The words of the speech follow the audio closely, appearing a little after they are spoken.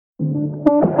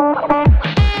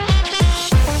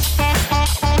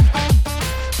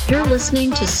You're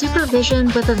listening to Supervision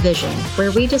with a Vision,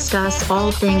 where we discuss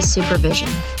all things supervision.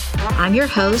 I'm your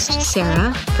host,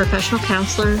 Sarah, professional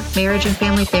counselor, marriage and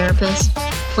family therapist,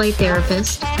 play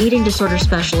therapist, eating disorder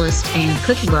specialist, and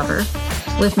cookie lover,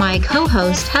 with my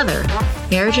co-host, Heather,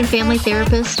 marriage and family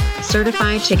therapist,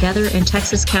 certified Together in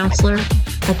Texas counselor,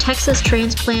 a Texas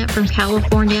transplant from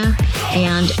California,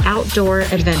 and outdoor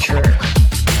adventurer.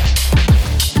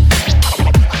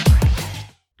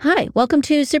 Hi, welcome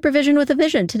to Supervision with a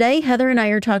Vision. Today, Heather and I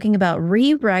are talking about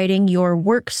rewriting your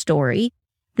work story.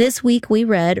 This week, we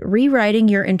read Rewriting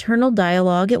Your Internal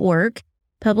Dialogue at Work,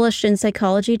 published in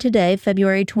Psychology Today,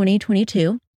 February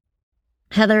 2022.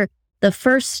 Heather, the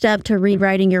first step to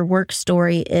rewriting your work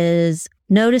story is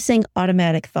noticing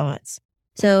automatic thoughts.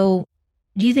 So,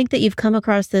 do you think that you've come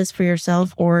across this for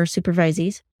yourself or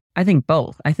supervisees? I think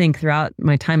both. I think throughout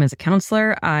my time as a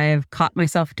counselor, I've caught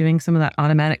myself doing some of that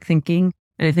automatic thinking.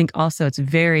 And I think also it's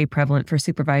very prevalent for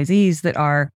supervisees that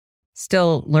are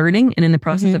still learning and in the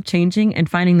process of changing and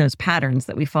finding those patterns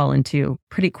that we fall into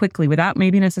pretty quickly without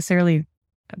maybe necessarily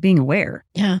being aware.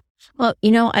 Yeah. Well,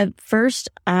 at first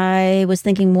I was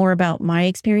thinking more about my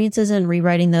experiences and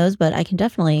rewriting those, but I can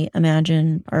definitely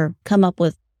imagine or come up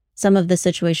with some of the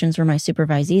situations where my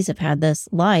supervisees have had this,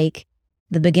 like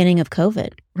the beginning of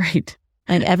COVID. Right.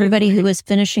 And everybody who was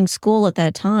finishing school at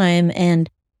that time. And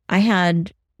I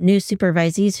had new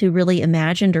supervisees who really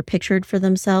imagined or pictured for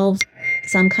themselves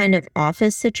some kind of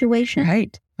office situation.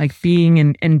 Right. Like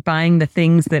being and buying the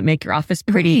things that make your office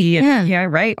pretty. Right, yeah,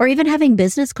 right. Or even having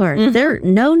business cards. Mm-hmm. There's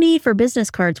no need for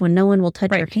business cards when no one will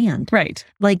touch your hand. Right.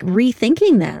 Like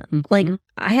rethinking that. Mm-hmm. Like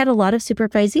I had a lot of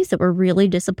supervisees that were really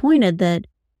disappointed that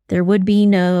there would be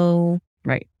no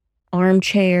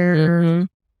armchair,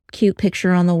 cute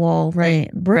picture on the wall,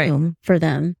 room for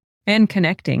them. And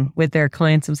connecting with their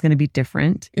clients was going to be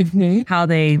different. How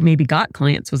they maybe got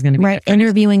clients was going to be different.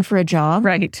 Interviewing for a job.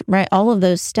 Right. All of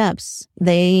those steps,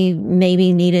 they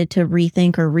maybe needed to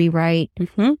rethink or rewrite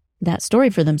that story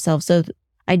for themselves. So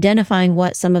identifying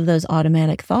what some of those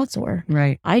automatic thoughts were.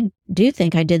 Right. I do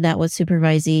think I did that with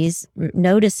supervisees,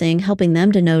 helping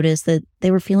them to notice that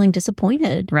they were feeling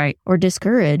disappointed or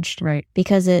discouraged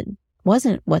because it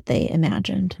wasn't what they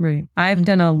imagined. Right. I've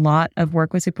done a lot of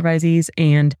work with supervisees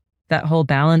and that whole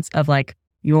balance of like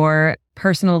your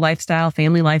personal lifestyle,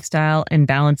 family lifestyle, and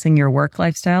balancing your work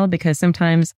lifestyle, because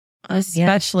sometimes,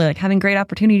 especially like having great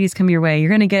opportunities come your way, you're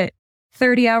going to get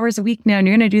 30 hours a week now and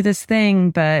you're going to do this thing,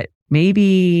 but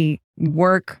maybe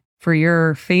work for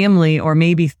your family or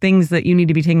maybe things that you need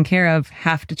to be taken care of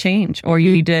have to change, or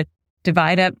you need to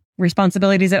divide up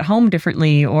responsibilities at home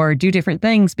differently or do different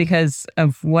things because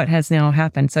of what has now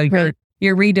happened. So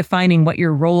you're redefining what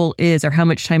your role is or how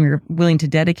much time you're willing to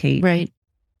dedicate. Right.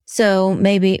 So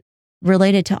maybe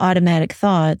related to automatic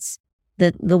thoughts,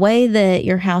 that the way that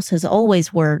your house has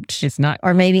always worked, it's not,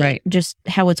 or maybe just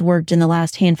how it's worked in the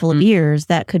last handful of years,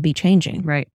 that could be changing.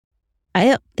 Right.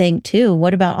 I think too,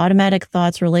 what about automatic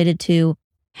thoughts related to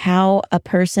how a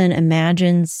person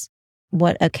imagines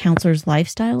what a counselor's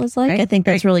lifestyle is like? I think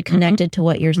that's really connected to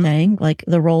what you're saying, like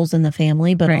the roles in the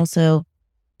family, but also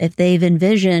if they've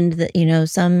envisioned that,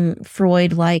 some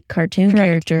Freud-like cartoon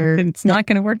character. It's not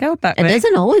going to work out that way. It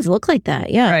doesn't always look like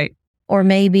that. Yeah. Right. Or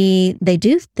maybe they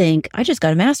do think, I just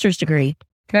got a master's degree.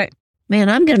 Okay. Man,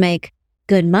 I'm going to make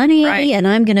good money and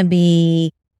I'm going to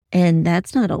be, and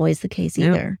that's not always the case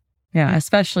either. Yeah,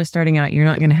 especially starting out, you're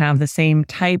not going to have the same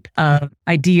type of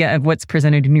idea of what's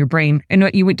presented in your brain and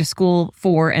what you went to school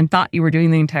for and thought you were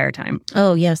doing the entire time.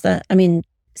 Oh, yes.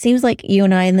 Seems like you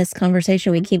and I in this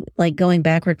conversation, we keep like going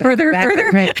backward. Further.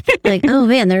 Right? Like, oh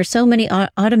man, there are so many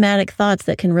automatic thoughts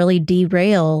that can really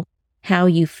derail how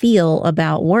you feel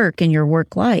about work and your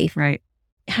work life. Right.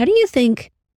 How do you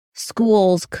think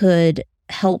schools could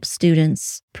help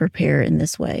students prepare in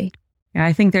this way?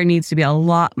 I think there needs to be a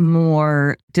lot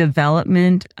more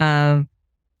development of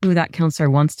who that counselor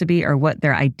wants to be or what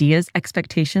their ideas,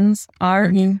 expectations are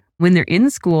when they're in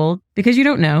school, because you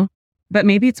don't know, but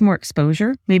maybe it's more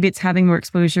exposure. Maybe it's having more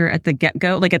exposure at the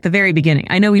get-go, like at the very beginning.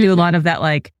 I know we do a lot of that,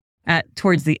 like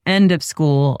towards the end of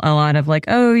school, a lot of like,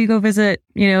 oh, you go visit,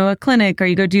 a clinic or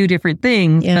you go do different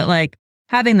things, but like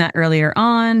having that earlier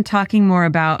on, talking more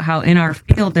about how in our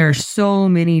field, there are so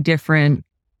many different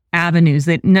avenues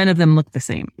that none of them look the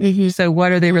same. So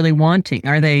what are they really wanting?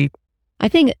 I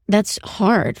think that's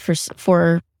hard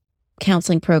for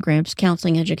counseling programs,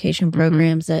 counseling education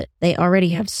programs, that they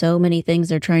already have so many things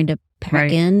they're trying to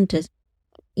pack in to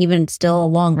even still a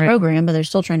long program, but they're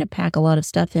still trying to pack a lot of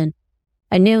stuff in.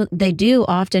 I knew they do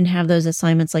often have those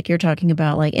assignments like you're talking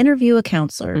about, like interview a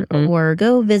counselor or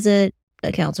go visit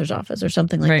a counselor's office or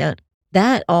something like that.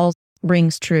 That all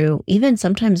rings true. Even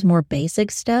sometimes more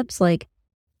basic steps. Like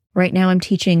right now I'm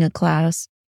teaching a class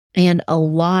and a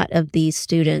lot of these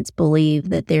students believe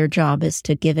that their job is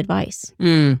to give advice.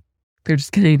 They're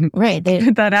just going to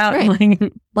put that out.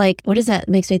 Right. Like, what does that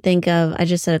makes me think of? I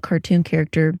just said a cartoon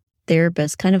character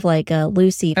therapist, kind of like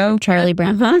Lucy from Charlie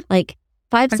Brown. Like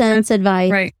 5 cents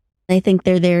advice. Right. They think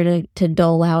they're there to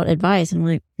dole out advice. And I'm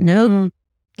like, no,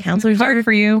 counselors hard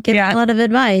for you. Give a lot of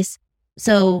advice.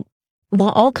 So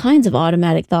all kinds of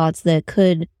automatic thoughts that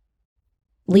could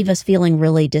leave us feeling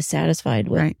really dissatisfied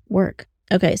with work.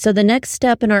 Okay. So the next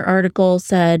step in our article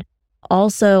said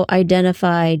also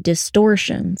identify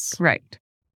distortions. Right.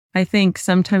 I think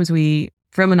sometimes we,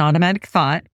 from an automatic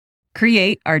thought,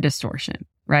 create our distortion,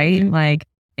 right? Like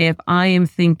if I am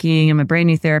thinking I'm a brand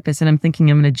new therapist and I'm thinking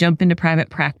I'm going to jump into private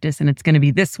practice and it's going to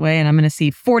be this way and I'm going to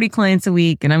see 40 clients a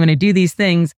week and I'm going to do these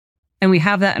things and we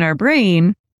have that in our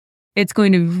brain, it's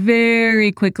going to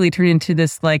very quickly turn into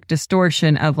this like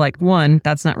distortion of like, one,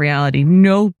 that's not reality.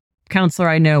 No counselor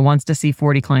I know wants to see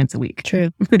 40 clients a week. True.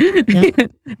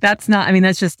 That's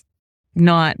just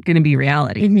not going to be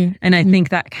reality. And I think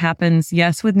that happens,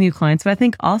 yes, with new clients, but I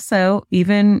think also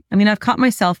I've caught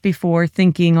myself before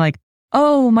thinking like,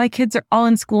 oh, my kids are all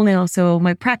in school now, so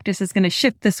my practice is going to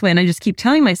shift this way. And I just keep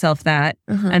telling myself that.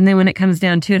 And then when it comes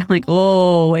down to it, I'm like,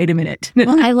 oh, wait a minute.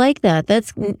 Well, I like that.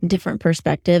 That's a different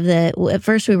perspective. That at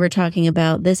first we were talking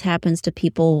about this happens to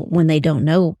people when they don't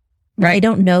know. They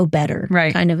don't know better,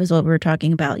 kind of is what we're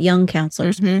talking about, young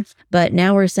counselors. But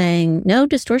now we're saying, no,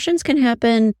 distortions can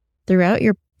happen throughout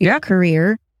your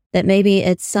career, that maybe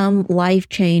it's some life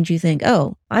change you think,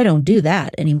 oh, I don't do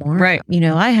that anymore. Right.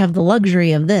 I have the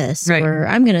luxury of this, or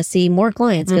I'm going to see more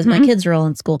clients because my kids are all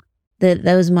in school. That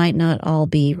those might not all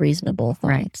be reasonable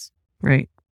thoughts. Right.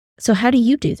 So how do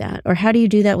you do that? Or how do you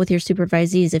do that with your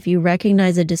supervisees? If you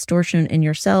recognize a distortion in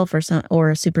yourself or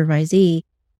a supervisee,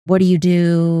 what do you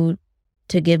do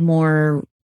to give more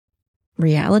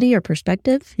reality or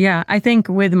perspective? Yeah, I think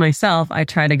with myself, I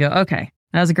try to go, okay,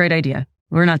 that was a great idea.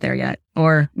 We're not there yet.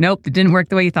 Or nope, it didn't work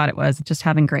the way you thought it was. Just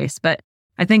having grace. But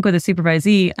I think with a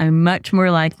supervisee, I'm much more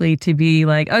likely to be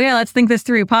like, oh yeah, let's think this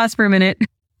through. Pause for a minute.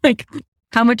 Like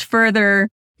how much further,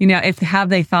 have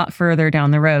they thought further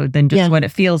down the road than just what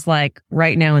it feels like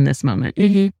right now in this moment?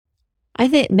 I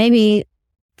think maybe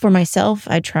for myself,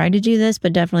 I try to do this,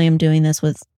 but definitely I'm doing this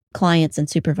with clients and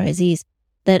supervisees.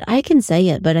 That I can say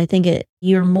it, but I think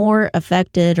you're more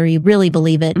affected or you really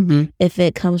believe it if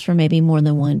it comes from maybe more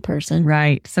than one person.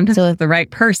 Right. Sometimes it's the right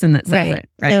person that says it.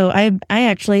 Right. So I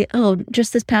actually,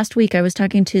 just this past week, I was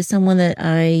talking to someone that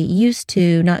I used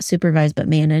to not supervise but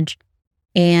manage.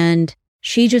 And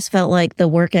she just felt like the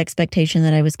work expectation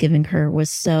that I was giving her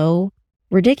was so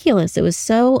ridiculous. It was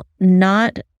so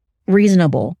not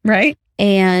reasonable. Right.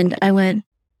 And I went,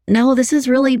 no, this is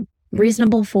really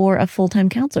reasonable for a full-time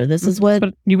counselor. This is what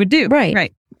you would do.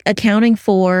 Right. Accounting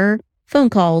for phone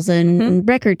calls and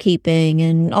record keeping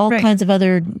and all kinds of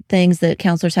other things that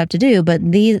counselors have to do. But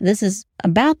this is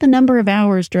about the number of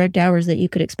hours, direct hours that you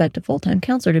could expect a full-time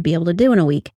counselor to be able to do in a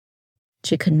week.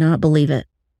 She could not believe it.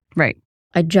 Right.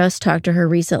 I just talked to her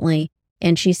recently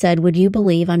and she said, would you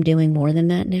believe I'm doing more than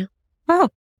that now? Oh.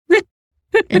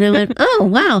 And I went, oh,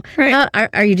 wow. Right.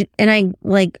 Are you, and I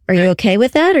like, are you okay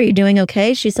with that? Are you doing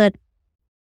okay? She said,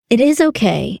 it is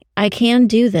okay. I can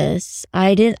do this.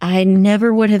 I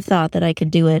never would have thought that I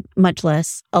could do it, much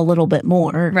less a little bit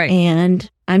more. Right.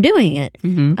 And I'm doing it.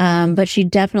 But she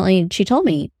told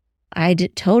me, I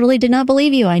totally did not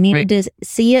believe you. I needed to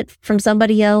see it from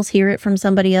somebody else, hear it from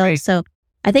somebody else. Right. So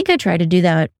I think I try to do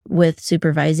that with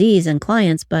supervisees and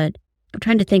clients, but I'm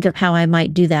trying to think of how I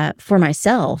might do that for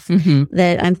myself.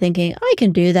 That I'm thinking, I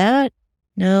can do that.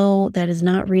 No, that is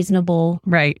not reasonable.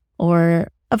 Right. Or,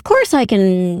 of course I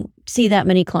can see that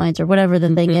many clients or whatever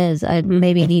the thing is. I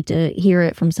maybe need to hear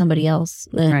it from somebody else.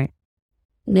 Right.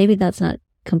 Maybe that's not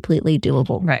completely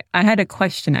doable. Right. I had a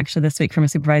question actually this week from a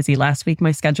supervisee. Last week,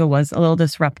 my schedule was a little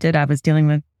disrupted. I was dealing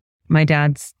with my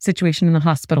dad's situation in the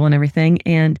hospital and everything.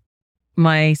 And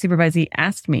my supervisee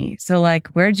asked me, so like,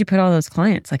 where did you put all those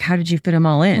clients? Like, how did you fit them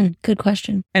all in? Good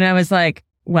question. And I was like,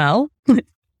 well,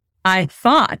 I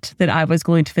thought that I was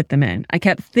going to fit them in. I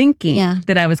kept thinking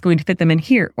that I was going to fit them in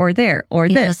here or there or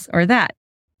this or that.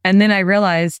 And then I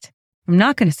realized I'm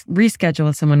not going to reschedule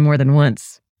with someone more than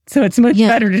once. So it's much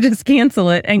better to just cancel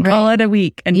it and call it a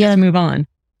week and just move on.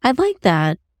 I like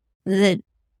that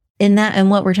and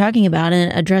what we're talking about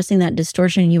and addressing that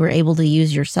distortion, you were able to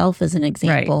use yourself as an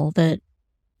example that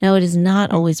No, it is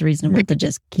not always reasonable to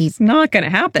just keep It's not going to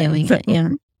happen. doing it. Yeah.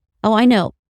 Oh, I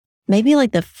know. Maybe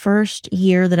like the first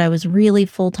year that I was really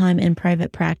full-time in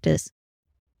private practice,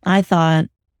 I thought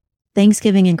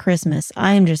Thanksgiving and Christmas,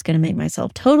 I am just going to make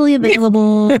myself totally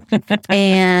available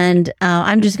and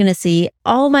I'm just going to see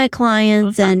all my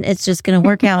clients and it's just going to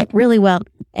work out really well.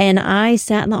 And I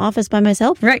sat in the office by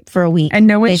myself for a week. And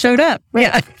no one showed up.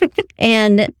 Right. Yeah.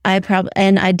 And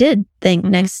I did think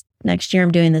next year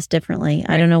I'm doing this differently.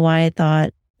 I don't know why I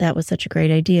thought that was such a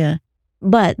great idea.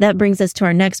 But that brings us to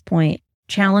our next point,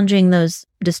 challenging those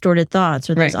distorted thoughts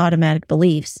or those automatic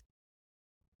beliefs.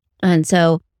 And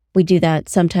so we do that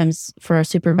sometimes for our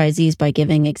supervisees by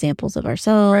giving examples of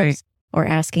ourselves or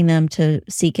asking them to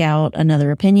seek out another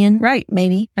opinion. Right.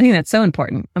 Maybe. I think that's so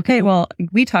important. Okay. Well,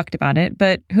 we talked about it,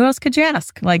 but who else could you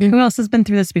ask? Like who else has been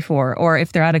through this before? Or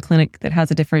if they're at a clinic that has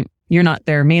a different, you're not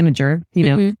their manager, you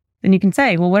know, then you can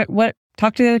say, well, what,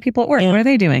 talk to the other people at work. What are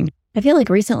they doing? I feel like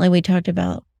recently we talked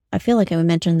about, I feel like I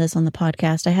mentioned this on the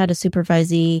podcast. I had a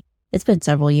supervisee, it's been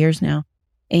several years now.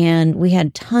 And we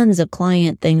had tons of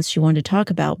client things she wanted to talk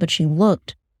about, but she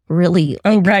looked really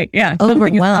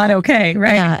overwhelmed. Not okay,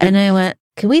 right? Yeah, and I went,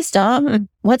 "Can we stop?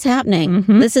 What's happening?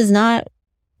 This is not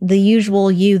the usual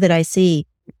you that I see."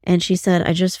 And she said,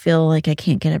 "I just feel like I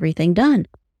can't get everything done."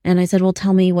 And I said, "Well,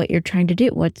 tell me what you're trying to do.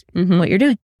 What you're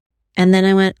doing." And then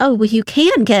I went, "Oh, well, you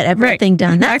can get everything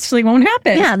done. That actually won't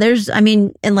happen." Yeah,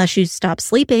 unless you stop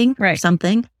sleeping or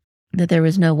something." That there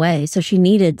was no way. So she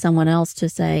needed someone else to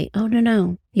say, "Oh,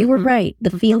 no, you were right. The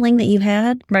feeling that you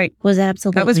had was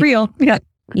absolutely. That was real. Yeah.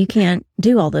 You can't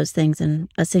do all those things in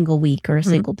a single week or a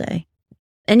single day."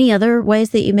 Any other ways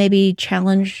that you maybe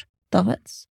challenge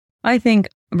thoughts? I think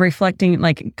reflecting,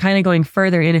 like kind of going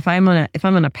further in if I'm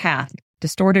on a path,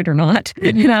 distorted or not,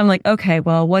 and I'm like, okay,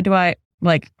 well,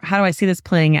 how do I see this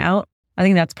playing out? I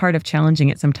think that's part of challenging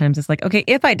it sometimes. It's like, okay,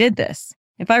 if I did this,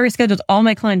 if I rescheduled all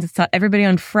my clients and saw everybody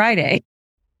on Friday,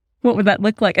 what would that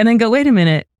look like? And then go, wait a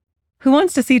minute, who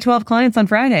wants to see 12 clients on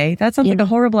Friday? That sounds like a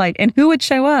horrible idea. And who would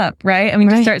show up, right? I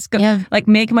mean, just start, like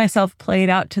make myself play it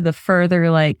out to the further,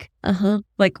 like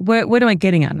what am I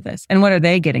getting out of this? And what are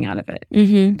they getting out of it?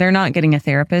 They're not getting a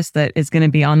therapist that is going to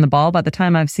be on the ball. By the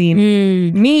time I've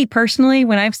seen me personally,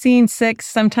 when I've seen 6,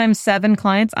 sometimes 7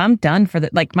 clients, I'm done for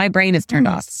my brain is turned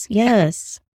off.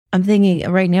 Yes. I'm thinking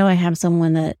right now I have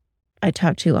someone that I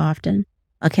talk to often,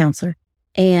 a counselor,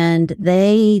 and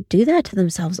they do that to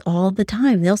themselves all the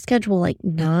time. They'll schedule like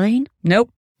 9,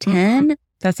 10.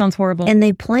 That sounds horrible. And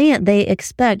they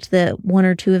expect that 1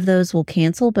 or 2 of those will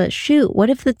cancel, but shoot, what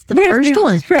if it's the first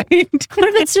one? Right. What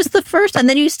if it's just the first, and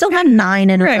then you still have 9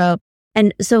 in a row?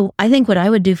 And so I think what I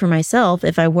would do for myself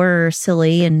if I were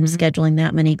silly and scheduling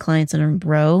that many clients in a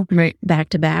row, back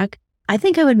to back, I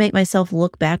think I would make myself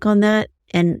look back on that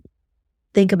and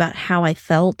think about how I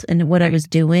felt and what I was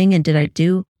doing and did I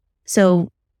do.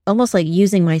 So almost like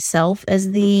using myself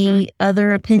as the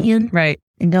other opinion. Right.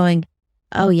 And going,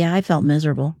 oh yeah, I felt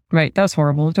miserable. Right. That was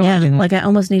horrible. Don't do that. Like I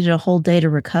almost needed a whole day to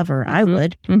recover. I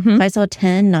would. If I saw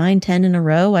 9, 10 in a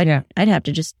row, I'd have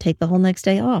to just take the whole next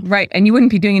day off. Right. And you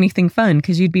wouldn't be doing anything fun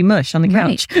because you'd be mush on the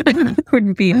couch.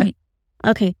 Wouldn't be. Right.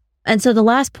 Okay. And so the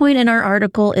last point in our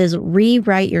article is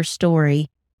rewrite your story.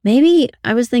 Maybe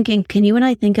I was thinking, can you and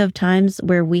I think of times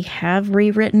where we have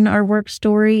rewritten our work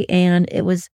story and it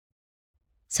was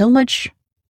so much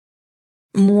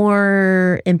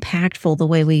more impactful the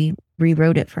way we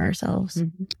rewrote it for ourselves?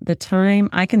 The time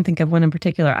I can think of one in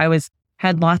particular,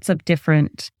 had lots of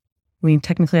different,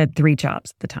 technically had 3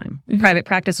 jobs at the time. Private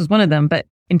practice was one of them, but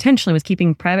intentionally was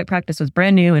keeping private practice was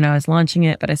brand new and I was launching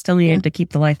it, but I still needed to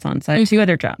keep the lights on. So I had 2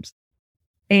 other jobs.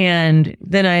 And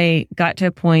then I got to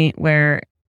a point where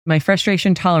my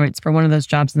frustration tolerance for one of those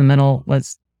jobs in the middle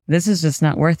was, this is just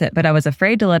not worth it. But I was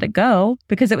afraid to let it go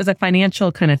because it was a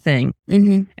financial kind of thing.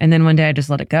 And then one day I just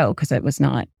let it go because it was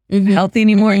not healthy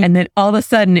anymore. And then all of a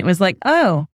sudden it was like,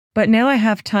 oh, but now I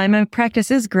have time. My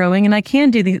practice is growing and I can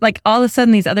do these. Like all of a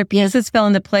sudden these other pieces fell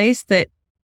into place that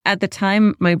at the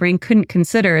time my brain couldn't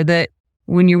consider that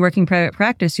when you're working private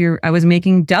practice, I was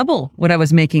making double what I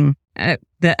was making at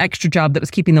the extra job that was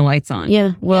keeping the lights on.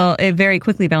 Yeah. Well, it very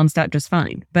quickly balanced out just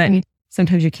fine. But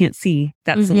sometimes you can't see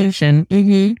that solution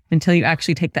until you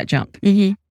actually take that jump.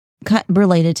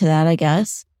 Related to that, I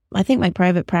guess. I think my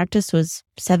private practice was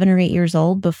 7 or 8 years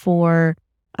old before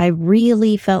I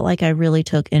really felt like I really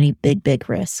took any big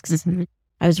risks.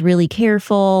 I was really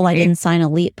careful. I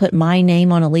didn't put my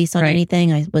name on a lease on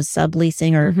anything. I was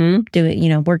subleasing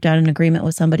or worked out an agreement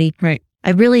with somebody. Right. I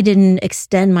really didn't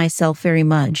extend myself very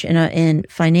much in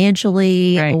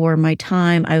financially or my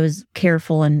time. I was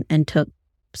careful and took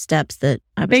steps that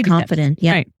I was confident.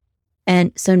 Yeah. Right.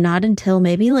 And so not until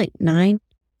maybe like 9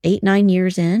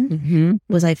 years in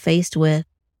was I faced with,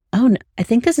 I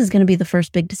think this is going to be the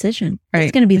first big decision. Right.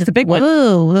 It's going to be the big one.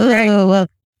 Whoa.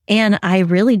 And I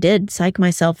really did psych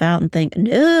myself out and think,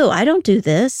 no, I don't do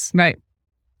this. Right.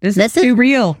 This is too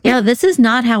real. Yeah, this is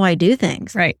not how I do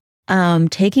things. Right.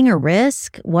 Taking a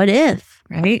risk, what if?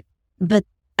 Right. But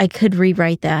I could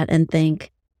rewrite that and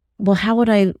think, well, how would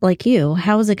I, like you,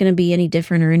 how is it going to be any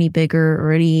different or any bigger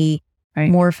or any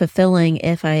more fulfilling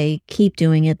if I keep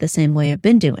doing it the same way I've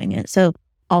been doing it? So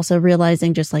also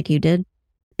realizing, just like you did,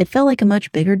 it felt like a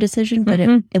much bigger decision, but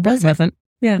it wasn't.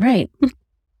 Yeah. Right.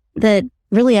 That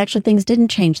really actually things didn't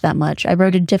change that much. I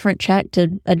wrote a different check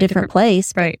to a different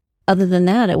place. Right. Other than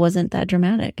that, it wasn't that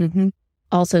dramatic.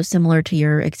 Also similar to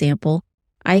your example,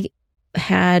 I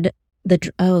had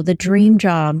the dream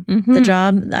job. The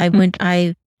job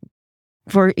I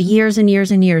for years and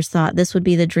years and years thought this would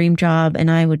be the dream job,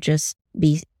 and I would just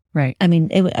be right. I mean,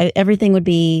 everything would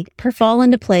be fall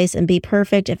into place and be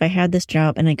perfect if I had this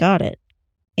job, and I got it.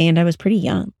 And I was pretty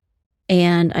young,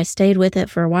 and I stayed with it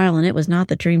for a while, and it was not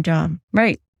the dream job.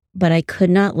 Right. But I could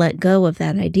not let go of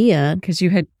that idea. Because you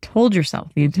had told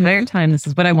yourself the entire time, this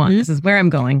is what I want. This is where I'm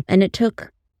going. And it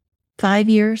took 5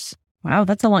 years. Wow,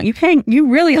 that's a long, you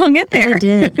really hung in there. I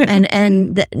did.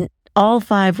 And all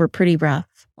 5 were pretty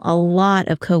rough. A lot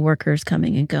of coworkers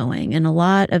coming and going, and a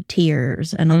lot of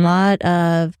tears, and a lot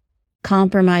of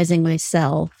compromising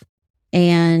myself.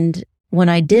 And when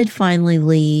I did finally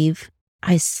leave,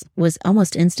 I was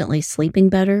almost instantly sleeping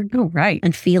better. Oh, right.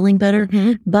 And feeling better.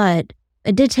 But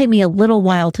it did take me a little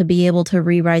while to be able to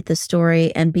rewrite the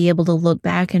story and be able to look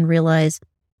back and realize,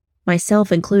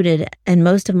 myself included, and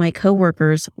most of my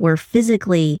coworkers were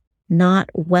physically not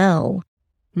well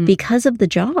because of the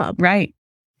job. Right.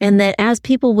 And that as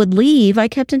people would leave, I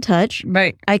kept in touch.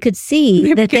 Right. I could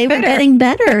see that they were getting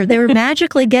better. They were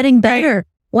magically getting better.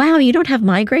 Right. Wow, you don't have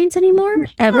migraines anymore?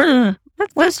 Ever?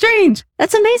 That's strange.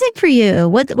 That's amazing for you.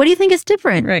 What do you think is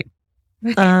different? Right.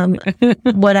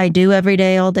 What I do every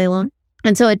day, all day long.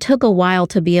 And so it took a while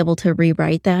to be able to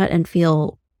rewrite that and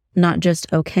feel not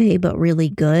just okay, but really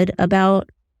good about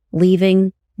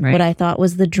leaving what I thought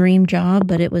was the dream job.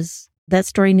 But that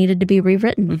story needed to be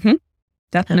rewritten.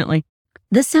 Definitely.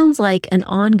 This sounds like an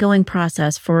ongoing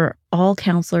process for all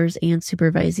counselors and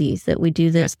supervisees, that we do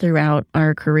this throughout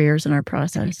our careers and our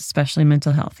process. Especially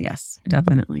mental health. Yes,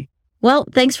 definitely. Well,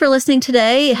 thanks for listening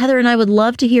today. Heather and I would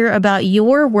love to hear about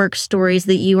your work stories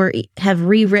that you have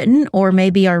rewritten or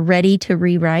maybe are ready to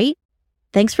rewrite.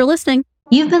 Thanks for listening.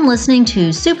 You've been listening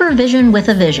to Supervision with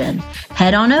a Vision.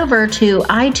 Head on over to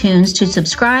iTunes to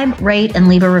subscribe, rate, and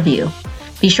leave a review.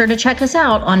 Be sure to check us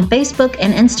out on Facebook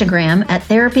and Instagram at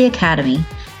Therapy Academy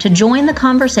to join the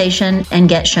conversation and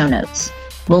get show notes.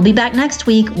 We'll be back next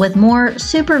week with more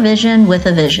Supervision with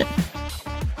a Vision.